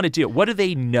don't want to do it. What do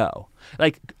they know?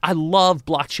 I love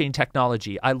blockchain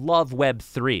technology. I love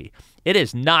Web3. It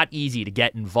is not easy to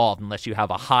get involved unless you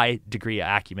have a high degree of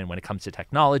acumen when it comes to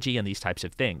technology and these types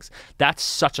of things. That's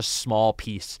such a small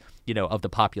piece, of the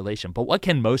population. But what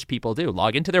can most people do?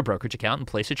 Log into their brokerage account and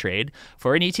place a trade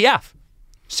for an ETF.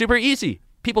 Super easy.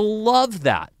 People love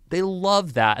that. They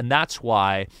love that, and that's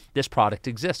why this product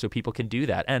exists, so people can do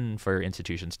that, and for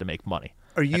institutions to make money.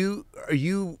 Are you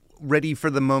ready for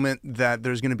the moment that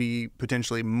there's going to be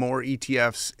potentially more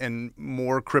ETFs and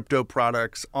more crypto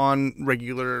products on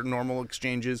regular, normal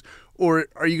exchanges, or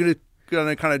are you going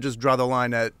to kind of just draw the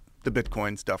line at the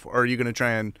Bitcoin stuff, or are you going to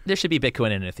try and... There should be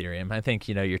Bitcoin and Ethereum. I think,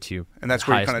 your two and that's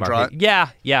where you kind of draw it? Yeah.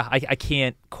 I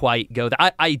can't quite go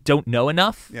there. I don't know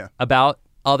enough about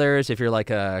others. If you're a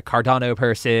Cardano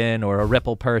person or a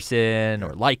Ripple person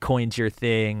or Litecoin's your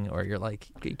thing, or you're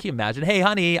can you imagine, hey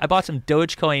honey, I bought some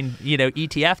Dogecoin,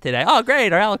 ETF today. Oh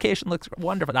great, our allocation looks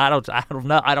wonderful. I don't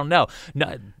know.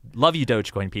 No, love you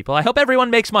Dogecoin people. I hope everyone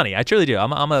makes money. I truly do.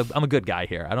 I'm a good guy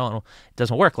here. It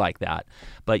doesn't work like that.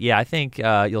 But yeah, I think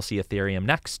you'll see Ethereum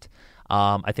next.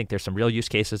 I think there's some real use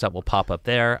cases that will pop up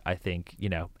there. I think,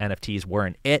 NFTs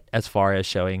weren't it as far as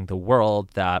showing the world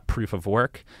that proof of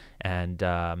work and,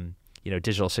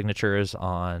 digital signatures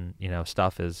on,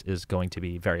 stuff is going to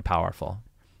be very powerful.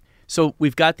 So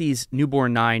we've got these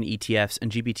newborn 9 ETFs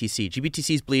and GBTC.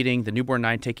 GBTC's bleeding, the newborn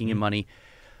 9 taking in money.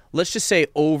 Let's just say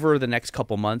over the next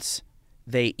couple months,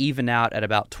 they even out at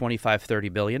about 25, 30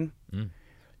 billion.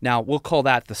 Now, we'll call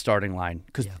that the starting line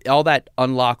because all that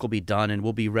unlock will be done and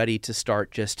we'll be ready to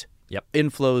start just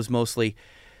inflows mostly.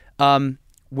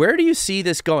 Where do you see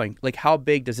this going? How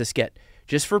big does this get?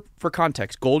 Just for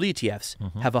context, gold ETFs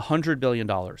have $100 billion.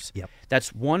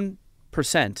 That's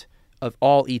 1% of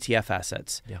all ETF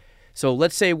assets. So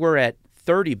let's say we're at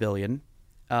 30 billion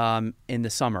in the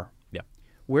summer.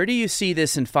 Where do you see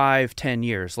this in 5-10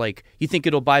 years? You think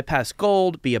it'll bypass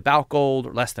gold, be about gold,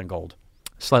 or less than gold?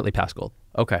 Slightly past gold.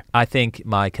 Okay. I think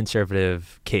my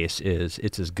conservative case is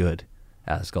it's as good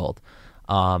as gold.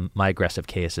 My aggressive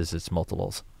case is it's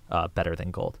multiples better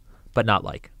than gold, but not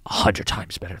 100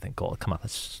 times better than gold. Come on,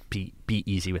 let's be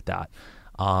easy with that.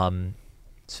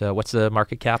 So what's the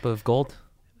market cap of gold?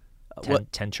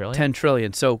 10 trillion? 10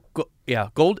 trillion. So,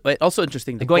 gold. Also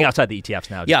interesting. And going outside the ETFs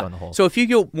now, just going the whole. So if you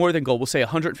go more than gold, we'll say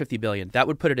 150 billion. That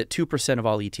would put it at 2% of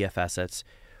all ETF assets,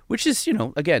 which is,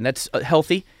 again, that's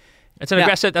healthy. It's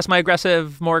aggressive. That's my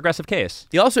more aggressive case.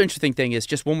 The also interesting thing is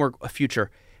just one more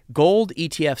future. Gold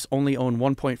ETFs only own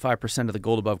 1.5% of the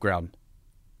gold above ground,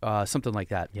 something like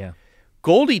that. Yeah.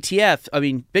 Gold ETF,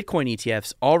 Bitcoin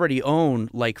ETFs already own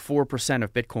 4%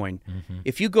 of Bitcoin.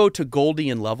 If you go to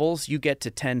Goldian levels, you get to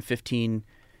 10, 15,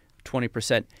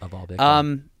 20% of all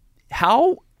Bitcoin.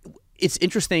 It's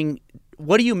interesting.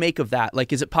 What do you make of that?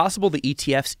 Is it possible the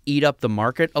ETFs eat up the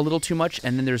market a little too much,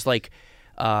 and then there's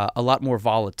a lot more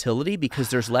volatility because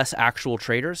there's less actual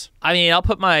traders? I'll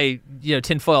put my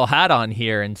tinfoil hat on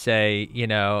here and say, you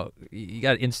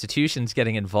got institutions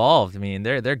getting involved.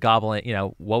 They're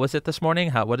gobbling. What was it this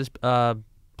morning? What does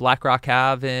BlackRock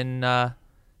have in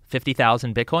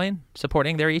 50,000 Bitcoin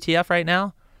supporting their ETF right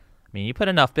now? You put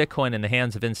enough Bitcoin in the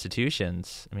hands of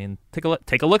institutions. Take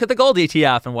a look at the gold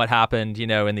ETF and what happened,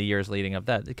 in the years leading up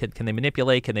that. Can they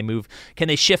manipulate? Can they move? Can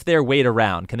they shift their weight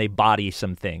around? Can they body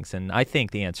some things? And I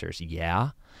think the answer is yeah.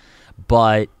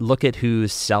 But look at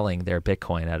who's selling their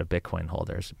Bitcoin out of Bitcoin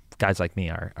holders. Guys like me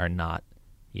are not,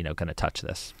 going to touch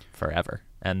this forever.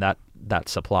 And that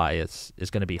supply is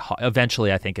going to be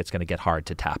eventually. I think it's going to get hard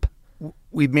to tap.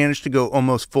 We've managed to go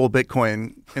almost full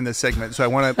Bitcoin in this segment, so I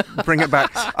want to bring it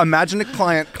back. Imagine a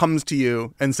client comes to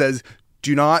you and says,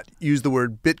 do not use the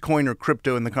word Bitcoin or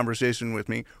crypto in the conversation with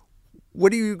me.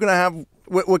 What are you going to have?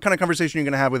 What kind of conversation are you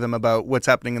going to have with them about what's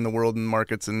happening in the world and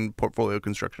markets and portfolio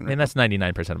construction? That's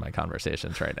 99% of my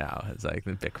conversations right now. It's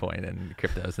Bitcoin and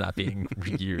crypto is not being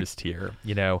used here.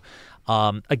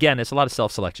 Again, it's a lot of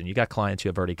self-selection. You got clients who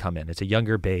have already come in. It's a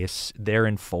younger base. They're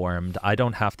informed. I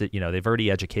don't have to, they've already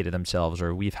educated themselves,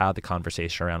 or we've had the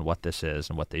conversation around what this is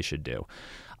and what they should do.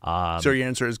 So your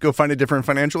answer is go find a different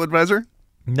financial advisor?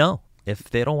 No.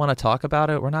 If they don't want to talk about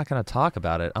it, we're not going to talk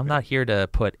about it. I'm not here to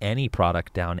put any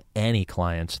product down any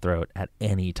client's throat at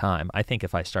any time. I think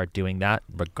if I start doing that,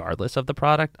 regardless of the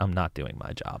product, I'm not doing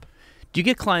my job. Do you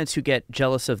get clients who get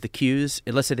jealous of the Qs?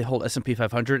 Let's say they hold S&P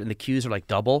 500 and the Qs are like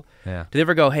double. Yeah. Do they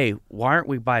ever go, hey, why aren't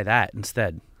we buy that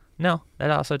instead? No, that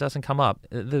also doesn't come up.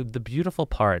 The beautiful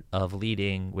part of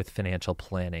leading with financial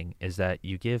planning is that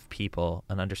you give people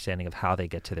an understanding of how they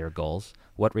get to their goals,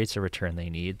 what rates of return they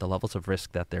need, the levels of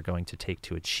risk that they're going to take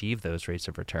to achieve those rates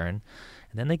of return,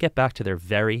 and then they get back to their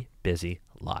very busy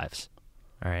lives.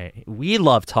 All right. We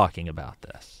love talking about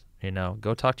this.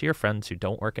 Go talk to your friends who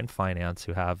don't work in finance,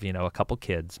 who have, a couple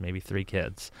kids, maybe 3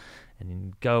 kids,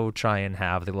 and go try and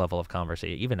have the level of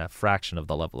conversation, even a fraction of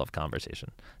the level of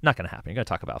conversation. Not going to happen. You're going to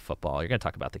talk about football. You're going to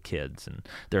talk about the kids and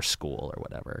their school or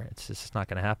whatever. It's just not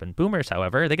going to happen. Boomers,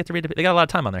 however, they get to read. They got a lot of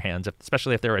time on their hands,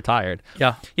 especially if they're retired.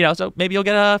 Yeah. So maybe you'll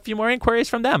get a few more inquiries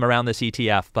from them around this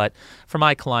ETF. But for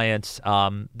my clients,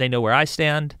 they know where I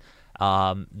stand.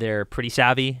 They're pretty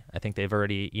savvy. I think they've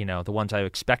already, the ones I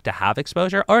expect to have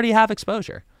exposure already have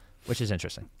exposure, which is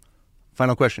interesting.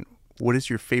 Final question. What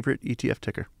is your favorite ETF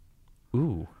ticker?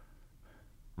 Ooh.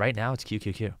 Right now it's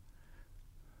QQQ.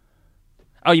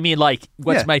 Oh, you mean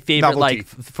what's my favorite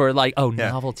novelty.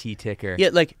 Novelty ticker.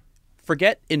 Yeah,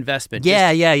 forget investment. Yeah.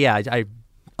 I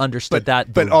understood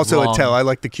that. But also a tell. I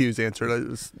like the Q's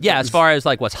answer. As far as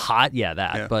what's hot, that.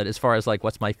 Yeah. But as far as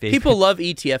what's my favorite, people love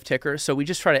ETF tickers, so we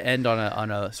just try to end on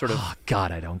a sort of. Oh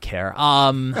God, I don't care.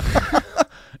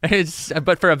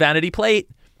 But for a vanity plate,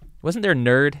 wasn't there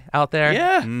Nerd out there?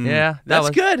 Yeah, yeah, that's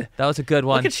good. That was a good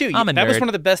one. Look at you. I'm a that nerd. was one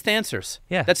of the best answers.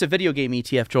 Yeah, that's a video game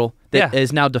ETF, Joel. That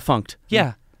is now defunct.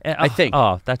 Yeah, I think.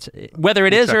 Oh, that's whether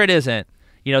it is or it isn't.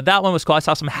 That one was cool. I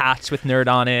saw some hats with Nerd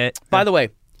on it. By the way.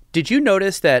 Did you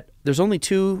notice that there's only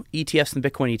 2 ETFs in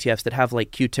Bitcoin ETFs that have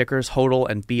Q tickers, HODL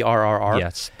and BRRR? Yeah,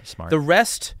 it's smart. The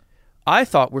rest, I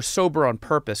thought, were sober on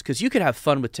purpose because you could have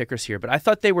fun with tickers here, but I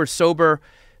thought they were sober,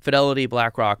 Fidelity,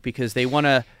 BlackRock, because they want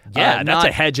to. That's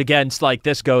a hedge against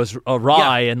this goes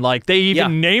awry, and they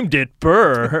even named it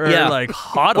Burr, or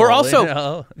HODL. Or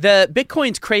also, the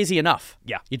Bitcoin's crazy enough.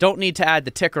 Yeah, you don't need to add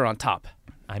the ticker on top.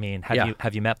 I mean,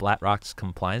 have you met BlackRock's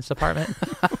compliance department?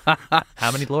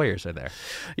 How many lawyers are there?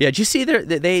 Yeah, did you see the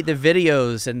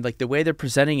videos and the way they're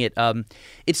presenting it?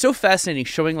 It's so fascinating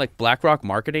showing BlackRock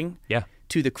marketing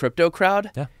to the crypto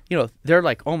crowd. Yeah. They're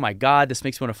like, oh my God, this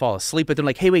makes me want to fall asleep. But they're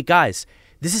like, hey, wait, guys,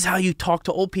 this is how you talk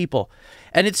to old people.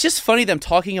 And it's just funny them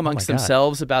talking amongst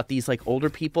themselves about these older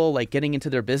people getting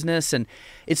into their business. And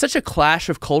it's such a clash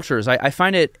of cultures. I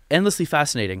find it endlessly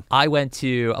fascinating. I went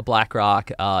to a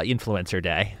BlackRock influencer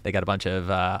day. They got a bunch of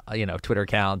Twitter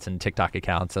accounts and TikTok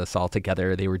accounts us all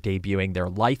together. They were debuting their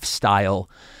lifestyle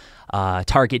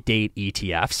target date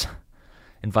ETFs.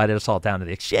 Invited us all down to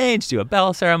the exchange, do a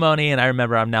bell ceremony, and I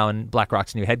remember I'm now in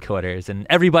BlackRock's new headquarters, and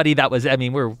everybody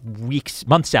we're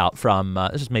months out from,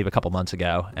 this was maybe a couple months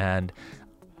ago, and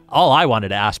all I wanted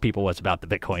to ask people was about the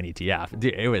Bitcoin ETF.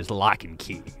 It was lock and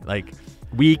key.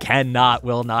 We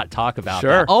will not talk about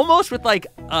that. Almost with I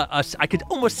could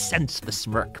almost sense the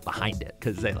smirk behind it,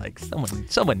 because they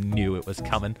someone knew it was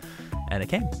coming, and it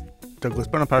came. Douglas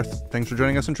Bonaparte, thanks for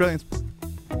joining us in Trillions.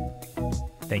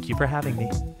 Thank you for having me.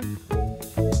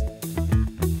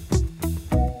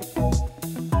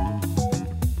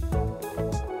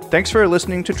 Thanks for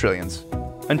listening to Trillions.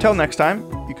 Until next time,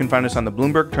 you can find us on the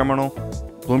Bloomberg Terminal,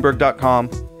 Bloomberg.com,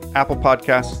 Apple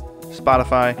Podcasts,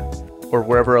 Spotify, or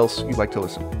wherever else you'd like to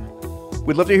listen.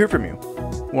 We'd love to hear from you.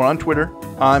 We're on Twitter.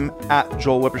 I'm at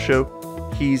Joel Weber Show.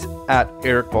 He's at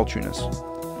Eric Balchunas.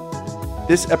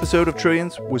 This episode of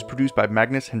Trillions was produced by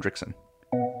Magnus Hendrickson.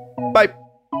 Bye.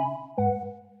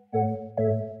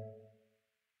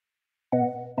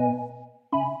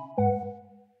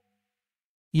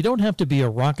 You don't have to be a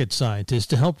rocket scientist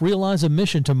to help realize a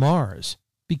mission to Mars.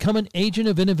 Become an agent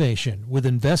of innovation with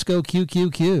Invesco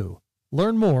QQQ.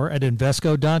 Learn more at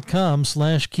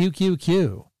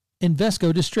Invesco.com/QQQ.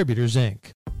 Invesco Distributors,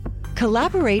 Inc.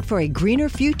 Collaborate for a greener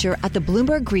future at the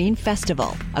Bloomberg Green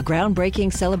Festival, a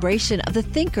groundbreaking celebration of the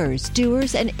thinkers,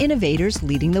 doers, and innovators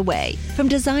leading the way. From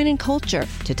design and culture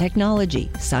to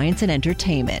technology, science, and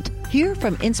entertainment. Hear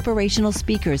from inspirational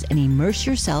speakers and immerse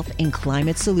yourself in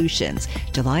climate solutions.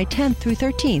 July 10th through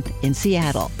 13th in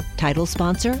Seattle. Title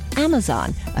sponsor,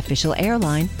 Amazon. Official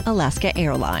airline, Alaska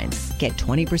Airlines. Get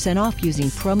 20% off using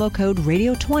promo code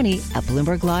RADIO20 at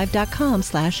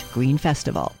BloombergLive.com/Green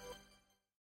Festival.